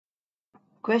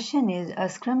Question is, a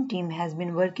Scrum team has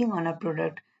been working on a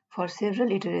product for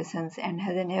several iterations and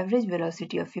has an average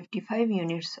velocity of 55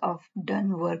 units of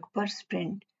done work per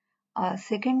sprint. A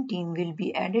second team will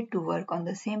be added to work on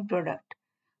the same product.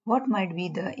 What might be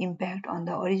the impact on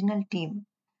the original team?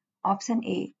 Option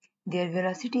A. Their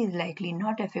velocity is likely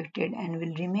not affected and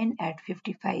will remain at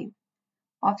 55.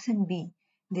 Option B.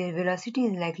 Their velocity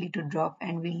is likely to drop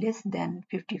and be less than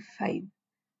 55.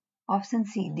 Option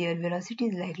C. Their velocity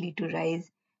is likely to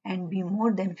rise and be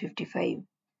more than 55.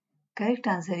 Correct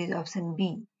answer is option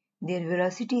B. Their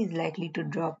velocity is likely to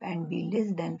drop and be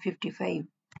less than 55.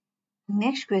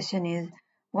 Next question is,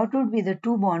 what would be the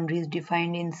two boundaries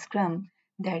defined in Scrum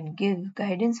that give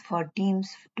guidance for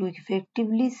teams to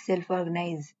effectively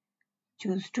self-organize?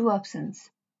 Choose two options.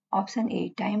 Option A.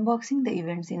 Time boxing the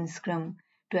events in Scrum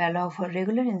to allow for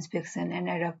regular inspection and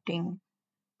adapting,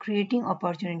 creating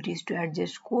opportunities to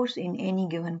adjust course in any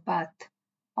given path.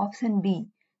 Option B.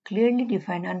 Clearly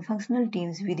define unfunctional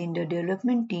teams within the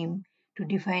development team to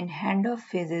define handoff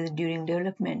phases during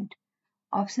development.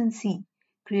 Option C.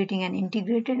 Creating an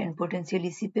integrated and potentially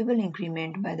shippable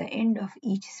increment by the end of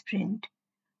each sprint.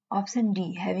 Option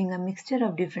D. Having a mixture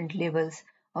of different levels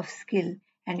of skill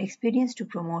and experience to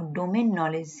promote domain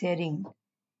knowledge sharing.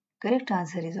 Correct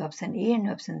answer is option A and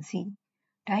option C.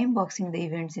 Time boxing the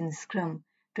events in Scrum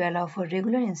to allow for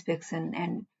regular inspection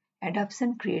and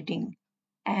adoption creating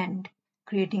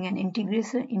an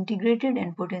integrated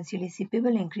and potentially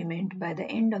shippable increment by the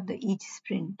end of each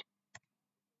sprint.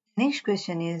 Next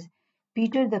question is,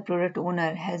 Peter, the product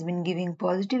owner, has been giving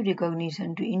positive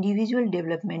recognition to individual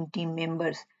development team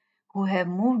members who have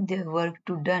moved their work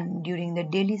to done during the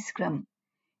daily Scrum.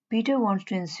 Peter wants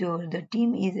to ensure the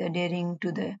team is adhering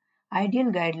to the ideal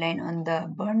guideline on the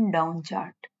burn down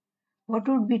chart. What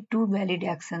would be two valid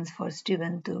actions for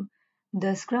Steven,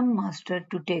 the Scrum Master,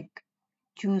 to take?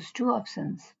 Choose two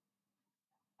options.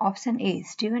 Option A.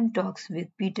 Steven talks with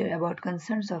Peter about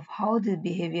concerns of how this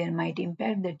behavior might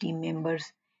impact the team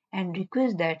members and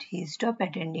requests that he stop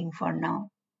attending for now.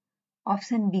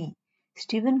 Option B.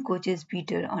 Steven coaches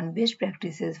Peter on best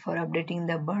practices for updating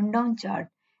the burn down chart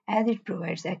as it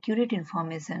provides accurate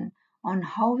information on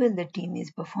how well the team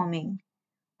is performing.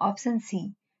 Option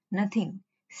C. Nothing.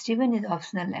 Steven is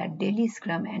optional at daily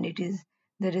Scrum and it is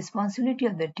the responsibility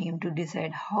of the team to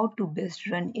decide how to best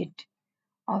run it.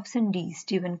 Option D.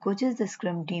 Steven coaches the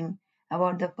Scrum team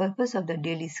about the purpose of the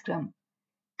daily Scrum.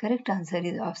 Correct answer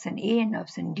is option A and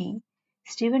option D.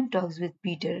 Steven talks with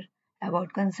Peter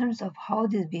about concerns of how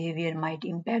this behavior might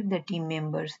impact the team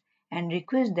members and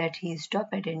requests that he stop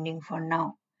attending for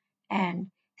now. And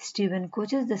Steven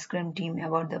coaches the Scrum team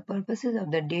about the purposes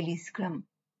of the daily Scrum.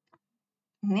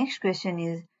 Next question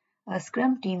is, a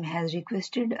Scrum team has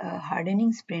requested a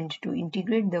hardening sprint to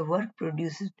integrate the work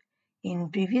produced in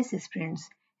previous sprints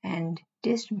and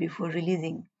test before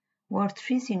releasing. What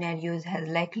three scenarios has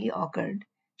likely occurred?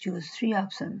 Choose three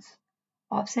options.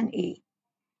 Option A.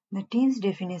 The team's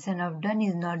definition of done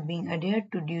is not being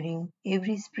adhered to during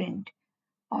every sprint.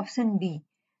 Option B.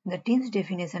 The team's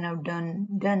definition of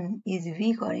done is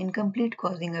weak or incomplete,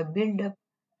 causing a build-up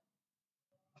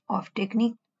of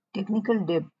technical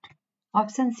debt.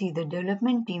 Option C. The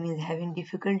development team is having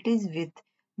difficulties with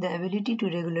the ability to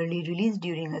regularly release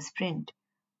during a sprint.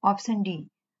 Option D.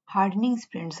 Hardening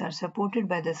sprints are supported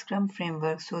by the Scrum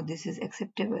framework, so this is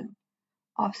acceptable.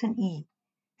 Option E.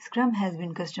 Scrum has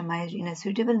been customized in a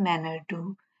suitable manner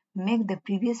to make the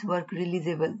previous work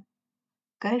releasable.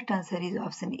 Correct answer is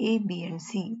option A, B, and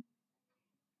C.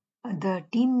 The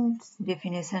team's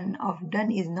definition of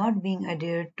done is not being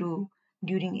adhered to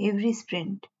during every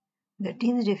sprint. The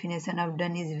team's definition of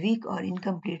done is weak or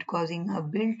incomplete, causing a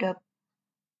build-up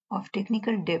of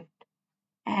technical debt,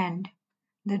 and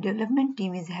the development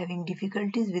team is having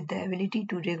difficulties with the ability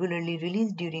to regularly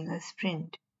release during a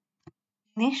sprint.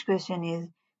 Next question is,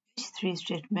 which three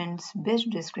statements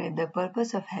best describe the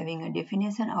purpose of having a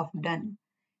definition of done?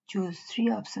 Choose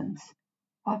three options.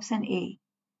 Option A.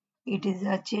 It is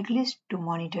a checklist to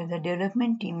monitor the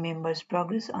development team members'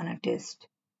 progress on a task.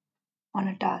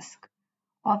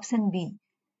 Option B.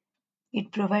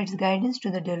 It provides guidance to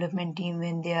the development team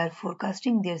when they are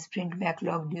forecasting their sprint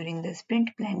backlog during the sprint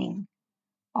planning.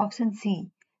 Option C.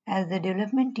 As the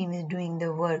development team is doing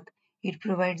the work, it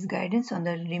provides guidance on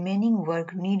the remaining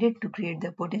work needed to create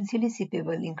the potentially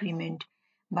shippable increment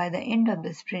by the end of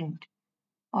the sprint.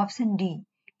 Option D.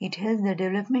 It helps the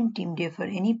development team defer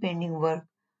any pending work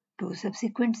to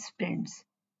subsequent sprints.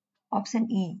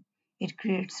 Option E. It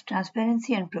creates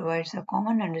transparency and provides a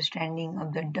common understanding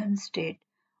of the done state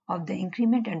of the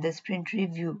increment at the sprint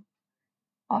review.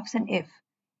 Option F.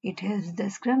 It helps the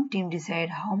Scrum team decide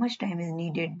how much time is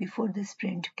needed before the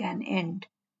sprint can end.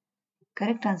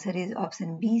 Correct answer is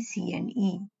option B, C, and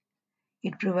E.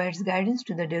 It provides guidance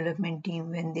to the development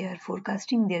team when they are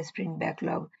forecasting their sprint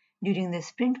backlog during the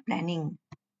sprint planning.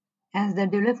 As the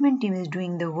development team is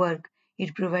doing the work,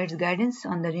 it provides guidance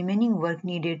on the remaining work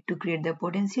needed to create the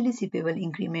potentially shippable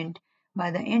increment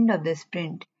by the end of the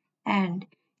sprint, and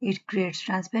it creates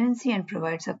transparency and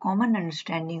provides a common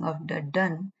understanding of the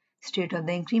done state of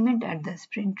the increment at the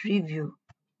sprint review.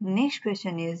 Next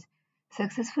question is,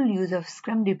 successful use of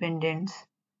Scrum depends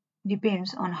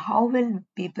on how well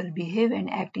people behave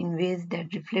and act in ways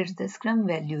that reflects the Scrum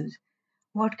values.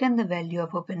 What can the value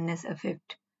of openness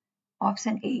affect?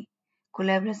 Option A,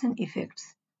 collaboration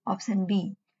effects. Option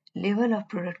B, level of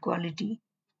product quality.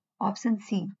 Option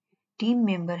C, team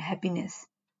member happiness.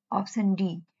 Option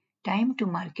D, time to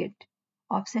market.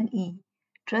 Option E,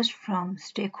 trust from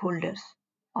stakeholders.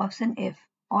 Option F,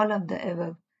 all of the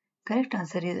above. Correct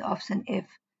answer is option F,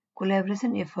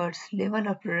 collaboration efforts, level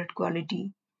of product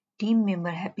quality, team member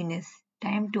happiness,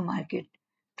 time to market,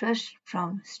 trust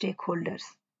from stakeholders.